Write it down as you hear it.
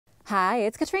Hi,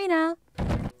 it's Katrina.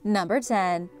 Number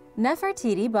 10.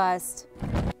 Nefertiti Bust.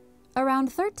 Around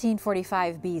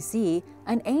 1345 BC,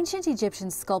 an ancient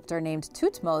Egyptian sculptor named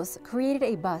Thutmose created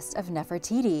a bust of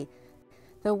Nefertiti,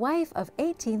 the wife of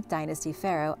 18th dynasty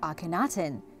pharaoh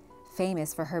Akhenaten.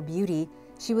 Famous for her beauty,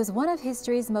 she was one of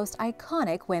history's most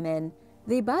iconic women.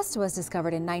 The bust was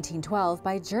discovered in 1912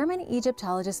 by German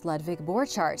Egyptologist Ludwig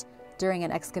Borchardt during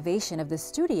an excavation of the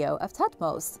studio of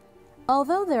Thutmose.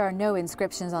 Although there are no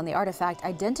inscriptions on the artifact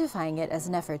identifying it as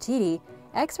Nefertiti,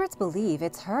 experts believe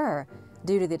it's her,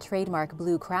 due to the trademark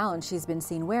blue crown she's been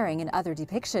seen wearing in other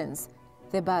depictions.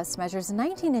 The bust measures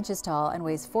 19 inches tall and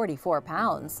weighs 44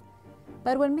 pounds.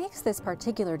 But what makes this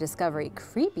particular discovery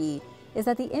creepy is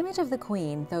that the image of the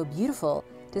queen, though beautiful,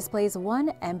 displays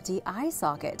one empty eye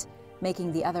socket,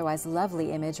 making the otherwise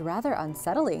lovely image rather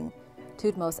unsettling.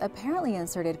 Thutmose apparently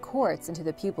inserted quartz into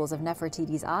the pupils of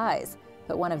Nefertiti's eyes,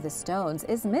 but one of the stones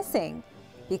is missing.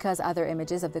 Because other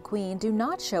images of the queen do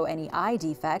not show any eye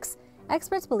defects,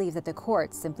 experts believe that the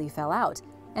quartz simply fell out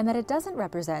and that it doesn't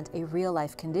represent a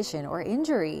real-life condition or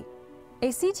injury.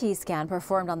 A CT scan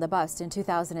performed on the bust in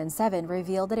 2007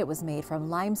 revealed that it was made from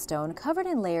limestone covered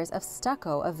in layers of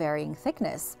stucco of varying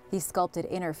thickness. The sculpted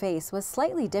inner face was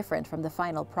slightly different from the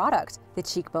final product. The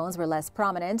cheekbones were less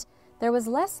prominent, there was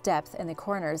less depth in the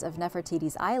corners of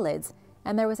Nefertiti's eyelids,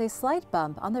 and there was a slight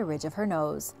bump on the ridge of her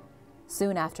nose.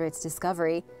 Soon after its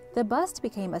discovery, the bust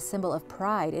became a symbol of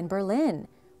pride in Berlin,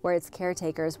 where its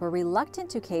caretakers were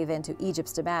reluctant to cave in to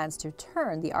Egypt's demands to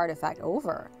turn the artifact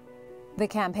over. The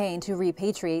campaign to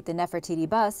repatriate the Nefertiti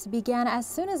bust began as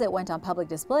soon as it went on public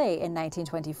display in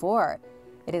 1924.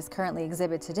 It is currently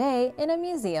exhibited today in a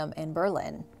museum in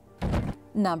Berlin.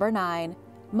 Number 9.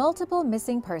 Multiple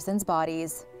missing persons'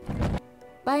 bodies.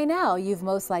 By now, you've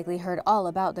most likely heard all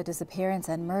about the disappearance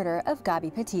and murder of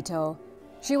Gabby Petito.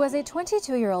 She was a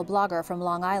 22-year-old blogger from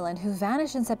Long Island who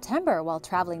vanished in September while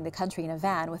traveling the country in a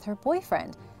van with her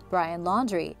boyfriend, Brian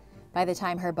Laundrie. By the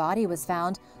time her body was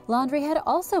found, Laundrie had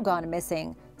also gone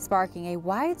missing, sparking a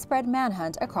widespread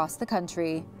manhunt across the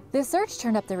country. The search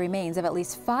turned up the remains of at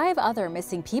least 5 other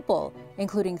missing people,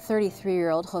 including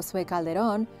 33-year-old Josue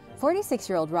Calderon,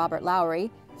 46-year-old Robert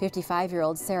Lowry,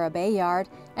 55-year-old Sarah Bayard,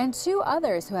 and 2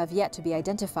 others who have yet to be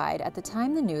identified at the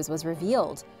time the news was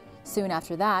revealed. Soon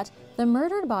after that, the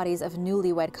murdered bodies of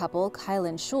newlywed couple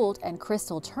Kylan Schult and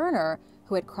Crystal Turner,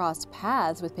 who had crossed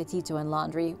paths with Petito and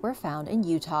Laundrie, were found in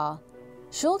Utah.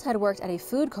 Schult had worked at a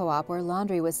food co-op where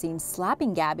Laundrie was seen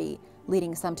slapping Gabby,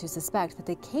 leading some to suspect that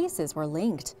the cases were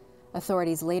linked.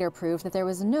 Authorities later proved that there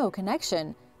was no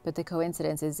connection, but the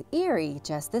coincidence is eerie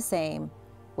just the same.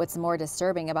 What's more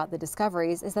disturbing about the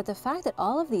discoveries is that the fact that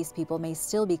all of these people may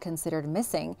still be considered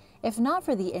missing, if not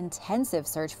for the intensive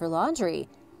search for Laundrie.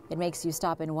 It makes you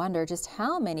stop and wonder just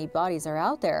how many bodies are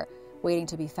out there, waiting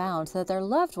to be found so that their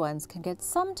loved ones can get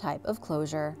some type of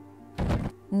closure.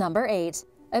 Number 8.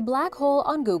 A black hole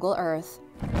on Google Earth.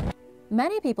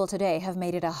 Many people today have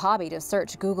made it a hobby to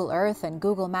search Google Earth and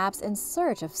Google Maps in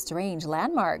search of strange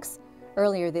landmarks.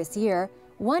 Earlier this year,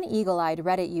 one eagle-eyed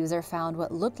Reddit user found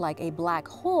what looked like a black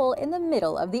hole in the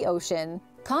middle of the ocean.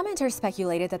 Commenters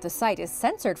speculated that the site is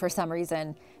censored for some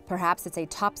reason. Perhaps it's a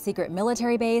top-secret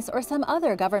military base or some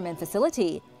other government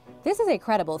facility. This is a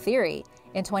credible theory.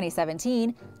 In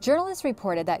 2017, journalists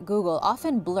reported that Google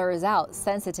often blurs out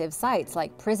sensitive sites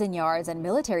like prison yards and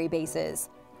military bases.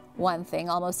 One thing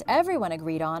almost everyone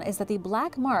agreed on is that the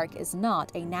black mark is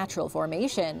not a natural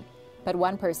formation. But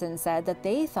one person said that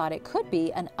they thought it could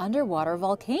be an underwater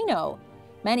volcano.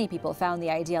 Many people found the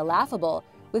idea laughable,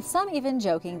 with some even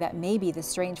joking that maybe the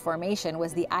strange formation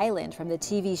was the island from the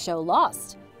TV show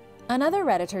Lost. Another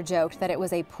Redditor joked that it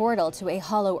was a portal to a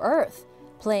hollow Earth,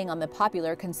 playing on the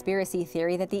popular conspiracy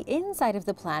theory that the inside of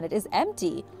the planet is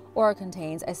empty or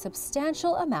contains a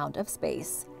substantial amount of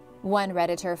space. One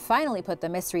Redditor finally put the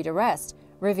mystery to rest,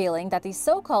 revealing that the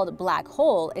so-called black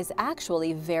hole is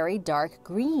actually very dark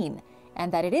green,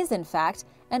 and that it is in fact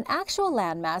an actual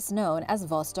landmass known as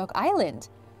Vostok Island.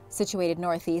 Situated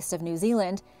northeast of New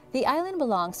Zealand, the island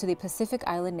belongs to the Pacific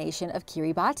island nation of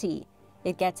Kiribati.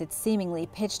 It gets its seemingly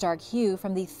pitch-dark hue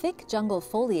from the thick jungle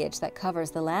foliage that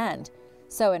covers the land.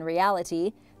 So in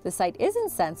reality, the site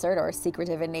isn't censored or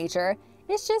secretive in nature,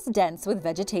 it's just dense with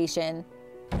vegetation.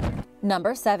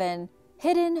 Number 7.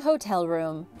 Hidden Hotel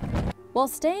Room. While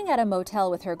staying at a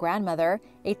motel with her grandmother,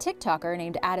 a TikToker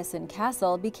named Addison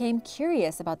Castle became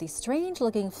curious about the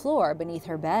strange-looking floor beneath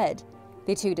her bed.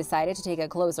 The two decided to take a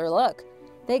closer look.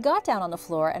 They got down on the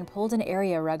floor and pulled an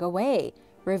area rug away,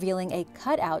 revealing a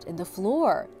cutout in the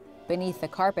floor. Beneath the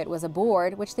carpet was a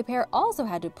board, which the pair also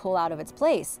had to pull out of its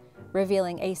place,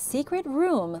 revealing a secret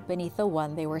room beneath the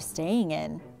one they were staying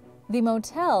in. The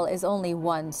motel is only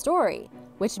one story,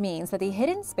 which means that the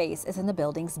hidden space is in the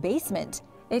building's basement.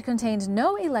 It contained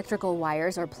no electrical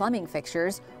wires or plumbing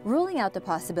fixtures, ruling out the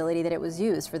possibility that it was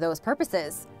used for those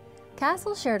purposes.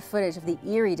 Castle shared footage of the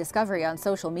eerie discovery on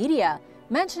social media,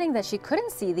 mentioning that she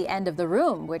couldn't see the end of the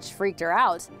room, which freaked her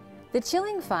out. The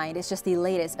chilling find is just the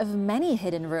latest of many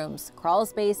hidden rooms, crawl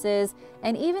spaces,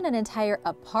 and even an entire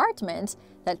apartment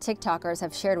that TikTokers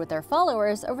have shared with their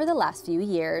followers over the last few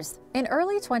years. In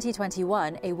early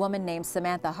 2021, a woman named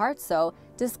Samantha Hartsoe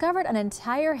discovered an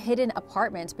entire hidden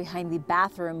apartment behind the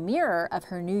bathroom mirror of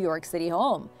her New York City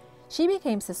home. She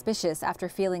became suspicious after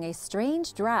feeling a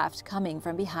strange draft coming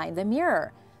from behind the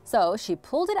mirror, so she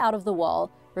pulled it out of the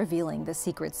wall, revealing the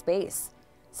secret space.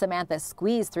 Samantha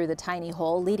squeezed through the tiny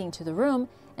hole leading to the room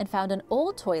and found an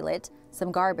old toilet,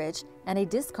 some garbage, and a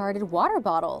discarded water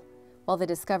bottle. While the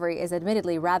discovery is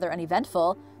admittedly rather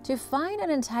uneventful, to find an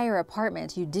entire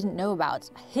apartment you didn't know about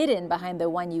hidden behind the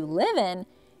one you live in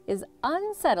is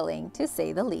unsettling, to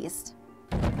say the least.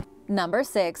 Number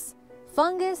 6.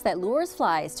 Fungus that lures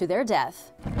flies to their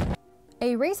death.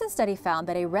 A recent study found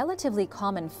that a relatively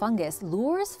common fungus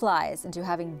lures flies into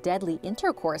having deadly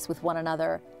intercourse with one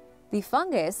another. The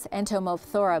fungus,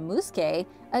 Entomophthora muscae,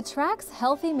 attracts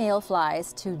healthy male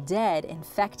flies to dead,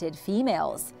 infected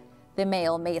females. The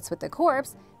male mates with the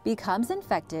corpse, becomes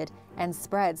infected, and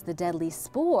spreads the deadly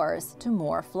spores to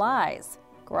more flies.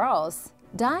 Gross.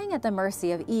 Dying at the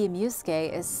mercy of E.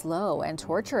 muscae is slow and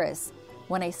torturous.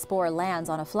 When a spore lands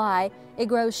on a fly, it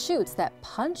grows shoots that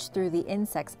punch through the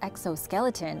insect's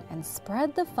exoskeleton and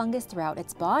spread the fungus throughout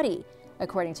its body,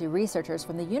 according to researchers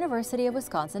from the University of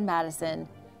Wisconsin-Madison.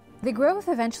 The growth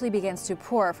eventually begins to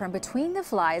pour from between the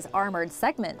fly's armored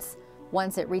segments.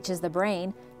 Once it reaches the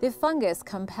brain, the fungus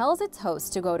compels its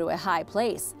host to go to a high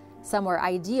place, somewhere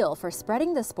ideal for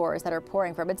spreading the spores that are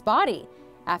pouring from its body.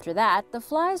 After that, the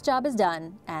fly's job is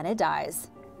done, and it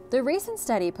dies. The recent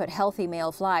study put healthy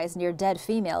male flies near dead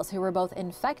females who were both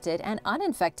infected and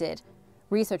uninfected.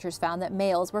 Researchers found that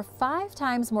males were 5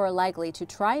 times more likely to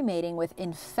try mating with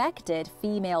infected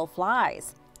female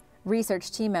flies.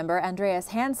 Research team member Andreas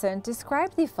Hansen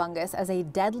described the fungus as a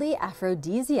deadly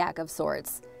aphrodisiac of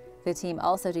sorts. The team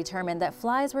also determined that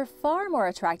flies were far more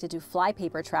attracted to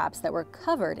flypaper traps that were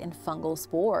covered in fungal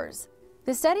spores.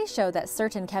 The study showed that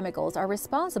certain chemicals are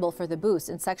responsible for the boost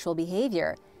in sexual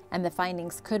behavior, and the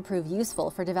findings could prove useful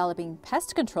for developing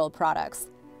pest control products.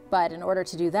 But in order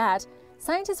to do that,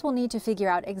 scientists will need to figure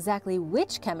out exactly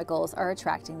which chemicals are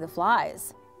attracting the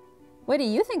flies. What do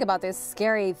you think about this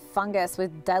scary fungus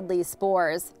with deadly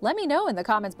spores? Let me know in the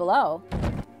comments below.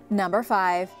 Number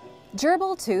 5.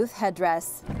 Gerbil tooth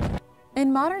headdress.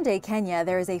 In modern-day Kenya,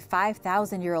 there is a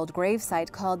 5,000-year-old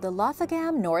gravesite called the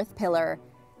Lothagam North Pillar.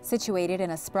 Situated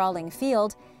in a sprawling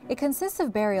field, it consists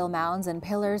of burial mounds and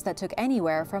pillars that took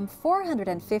anywhere from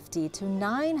 450 to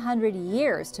 900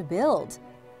 years to build.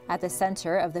 At the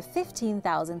center of the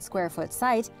 15,000-square-foot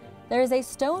site, there is a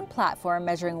stone platform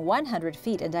measuring 100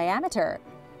 feet in diameter.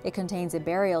 It contains a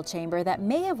burial chamber that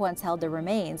may have once held the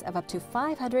remains of up to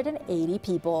 580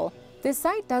 people. This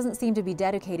site doesn't seem to be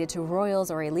dedicated to royals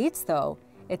or elites, though.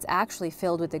 It's actually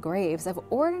filled with the graves of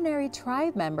ordinary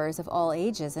tribe members of all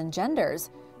ages and genders,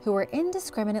 who were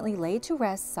indiscriminately laid to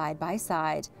rest side by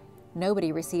side.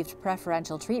 Nobody received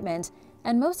preferential treatment,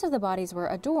 and most of the bodies were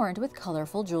adorned with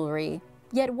colorful jewelry.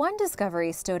 Yet one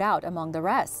discovery stood out among the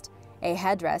rest: a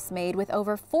headdress made with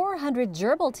over 400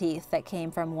 gerbil teeth that came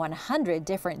from 100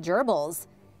 different gerbils.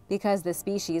 Because the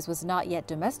species was not yet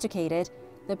domesticated,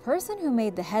 the person who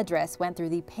made the headdress went through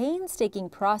the painstaking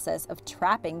process of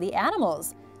trapping the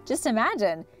animals. Just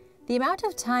imagine the amount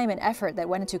of time and effort that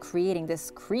went into creating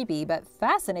this creepy but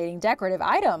fascinating decorative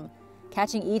item,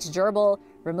 catching each gerbil,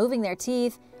 removing their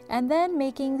teeth, and then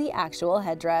making the actual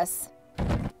headdress.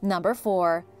 Number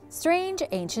 4. Strange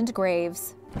ancient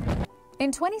graves.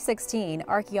 In 2016,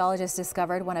 archaeologists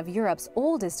discovered one of Europe's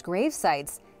oldest grave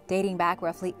sites, dating back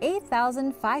roughly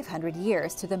 8,500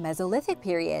 years to the Mesolithic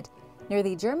period, near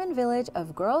the German village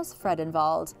of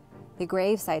Groß-Freudenwald. The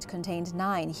grave site contained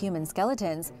 9 human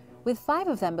skeletons, with 5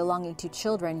 of them belonging to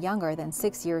children younger than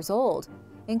 6 years old,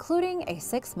 including a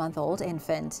 6-month-old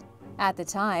infant. At the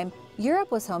time,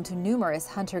 Europe was home to numerous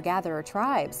hunter-gatherer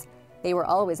tribes. They were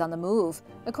always on the move,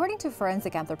 according to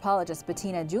forensic anthropologist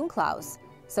Bettina Junklaus,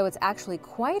 so it's actually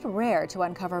quite rare to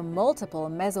uncover multiple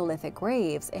Mesolithic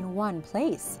graves in one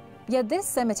place. Yet this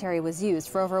cemetery was used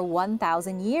for over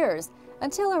 1,000 years,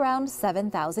 until around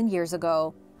 7,000 years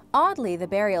ago. Oddly, the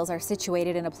burials are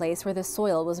situated in a place where the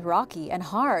soil was rocky and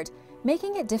hard,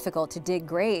 making it difficult to dig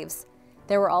graves.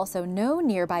 There were also no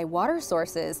nearby water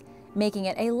sources, making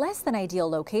it a less than ideal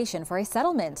location for a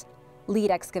settlement. Lead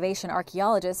excavation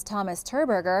archaeologist Thomas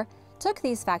Terberger took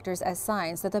these factors as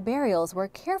signs that the burials were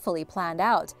carefully planned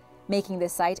out, making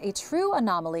this site a true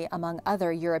anomaly among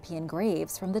other European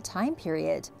graves from the time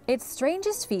period. Its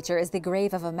strangest feature is the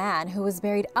grave of a man who was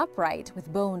buried upright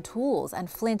with bone tools and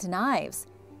flint knives.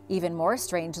 Even more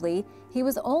strangely, he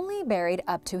was only buried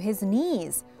up to his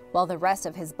knees, while the rest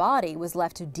of his body was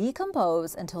left to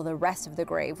decompose until the rest of the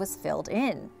grave was filled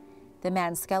in. The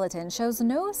man's skeleton shows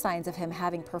no signs of him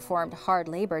having performed hard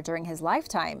labor during his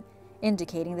lifetime,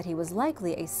 indicating that he was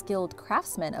likely a skilled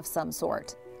craftsman of some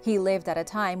sort. He lived at a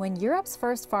time when Europe's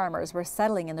first farmers were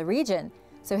settling in the region,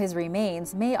 so his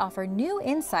remains may offer new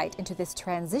insight into this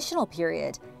transitional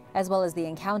period, as well as the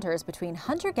encounters between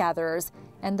hunter-gatherers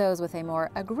and those with a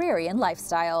more agrarian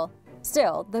lifestyle.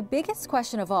 Still, the biggest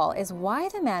question of all is why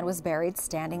the man was buried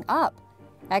standing up.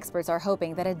 Experts are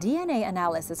hoping that a DNA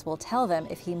analysis will tell them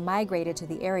if he migrated to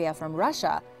the area from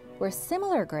Russia, where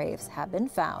similar graves have been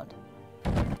found.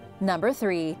 Number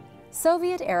 3.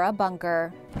 Soviet-era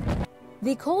bunker.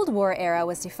 The Cold War era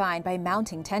was defined by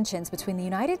mounting tensions between the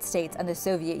United States and the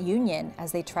Soviet Union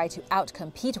as they tried to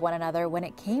outcompete one another when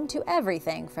it came to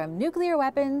everything from nuclear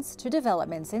weapons to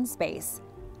developments in space.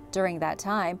 During that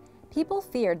time, people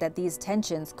feared that these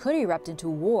tensions could erupt into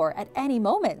war at any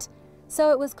moment,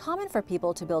 so it was common for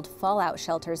people to build fallout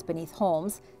shelters beneath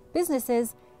homes,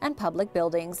 businesses, and public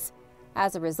buildings.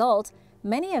 As a result,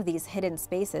 many of these hidden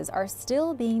spaces are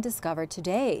still being discovered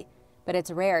today. But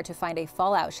it's rare to find a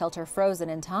fallout shelter frozen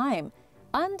in time,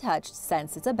 untouched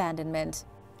since its abandonment.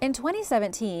 In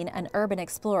 2017, an urban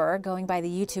explorer going by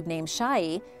the YouTube name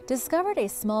Shai discovered a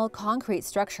small concrete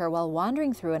structure while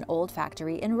wandering through an old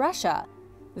factory in Russia.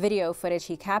 Video footage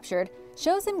he captured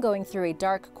shows him going through a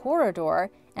dark corridor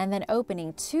and then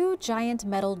opening 2 giant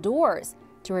metal doors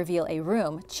to reveal a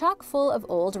room chock full of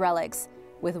old relics,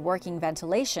 with working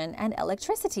ventilation and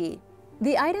electricity.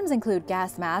 The items include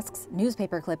gas masks,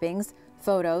 newspaper clippings,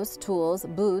 photos, tools,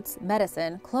 boots,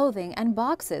 medicine, clothing, and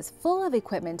boxes full of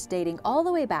equipment dating all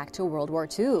the way back to World War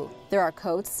II. There are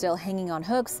coats still hanging on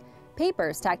hooks,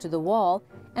 papers tacked to the wall,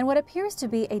 and what appears to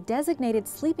be a designated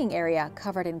sleeping area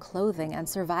covered in clothing and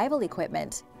survival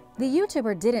equipment. The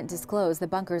YouTuber didn't disclose the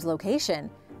bunker's location,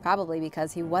 probably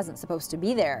because he wasn't supposed to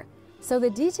be there, so the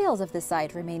details of the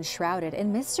site remain shrouded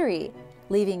in mystery,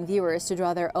 leaving viewers to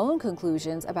draw their own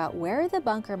conclusions about where the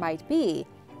bunker might be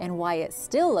and why it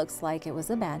still looks like it was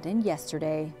abandoned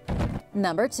yesterday.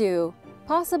 Number 2.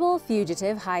 Possible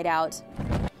fugitive hideout.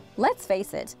 Let's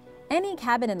face it, any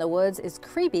cabin in the woods is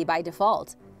creepy by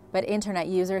default, but internet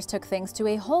users took things to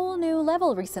a whole new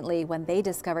level recently when they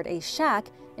discovered a shack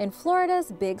in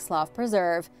Florida's Big Slough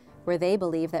Preserve, where they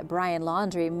believe that Brian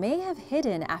Laundrie may have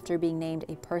hidden after being named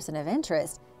a person of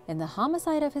interest in the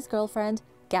homicide of his girlfriend,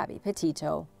 Gabby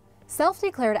Petito.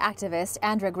 Self-declared activist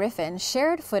Andra Griffin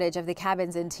shared footage of the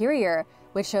cabin's interior,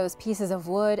 which shows pieces of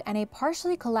wood and a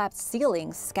partially collapsed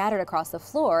ceiling scattered across the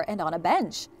floor and on a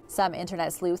bench. Some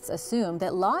internet sleuths assumed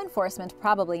that law enforcement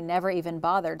probably never even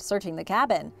bothered searching the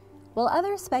cabin, while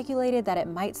others speculated that it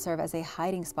might serve as a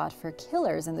hiding spot for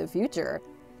killers in the future.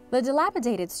 The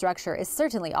dilapidated structure is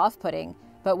certainly off-putting,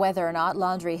 but whether or not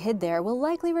Laundrie hid there will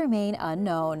likely remain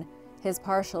unknown. His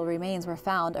partial remains were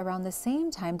found around the same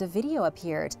time the video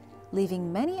appeared,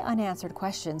 leaving many unanswered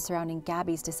questions surrounding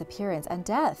Gabby's disappearance and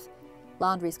death.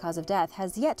 Laundrie's cause of death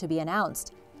has yet to be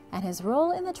announced, and his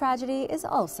role in the tragedy is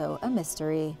also a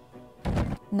mystery.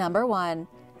 Number 1.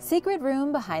 Secret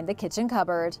room behind the kitchen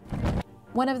cupboard.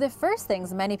 One of the first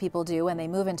things many people do when they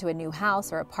move into a new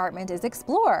house or apartment is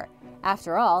explore.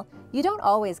 After all, you don't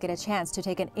always get a chance to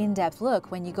take an in-depth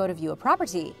look when you go to view a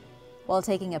property. While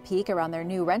taking a peek around their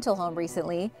new rental home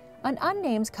recently, an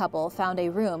unnamed couple found a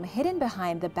room hidden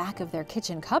behind the back of their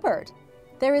kitchen cupboard.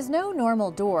 There is no normal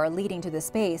door leading to the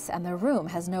space, and the room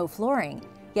has no flooring,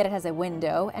 yet it has a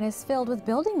window and is filled with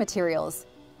building materials.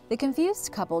 The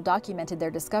confused couple documented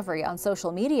their discovery on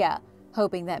social media,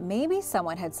 hoping that maybe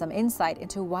someone had some insight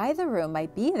into why the room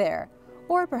might be there,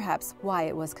 or perhaps why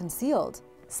it was concealed.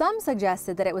 Some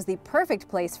suggested that it was the perfect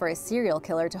place for a serial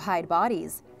killer to hide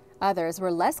bodies. Others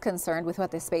were less concerned with what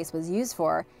the space was used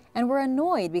for and were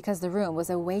annoyed because the room was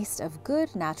a waste of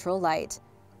good natural light.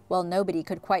 While nobody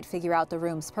could quite figure out the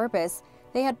room's purpose,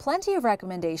 they had plenty of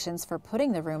recommendations for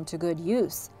putting the room to good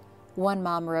use. One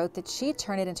mom wrote that she'd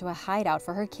turn it into a hideout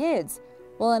for her kids,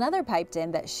 while another piped in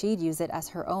that she'd use it as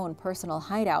her own personal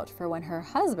hideout for when her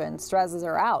husband stresses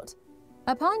her out.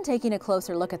 Upon taking a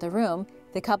closer look at the room,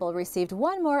 the couple received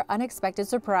one more unexpected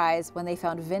surprise when they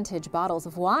found vintage bottles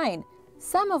of wine,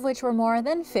 some of which were more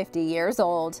than 50 years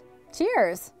old.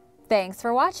 Cheers! Thanks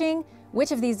for watching!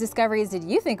 Which of these discoveries did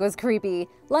you think was creepy?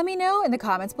 Let me know in the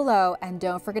comments below, and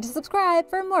don't forget to subscribe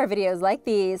for more videos like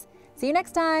these. See you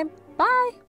next time. Bye!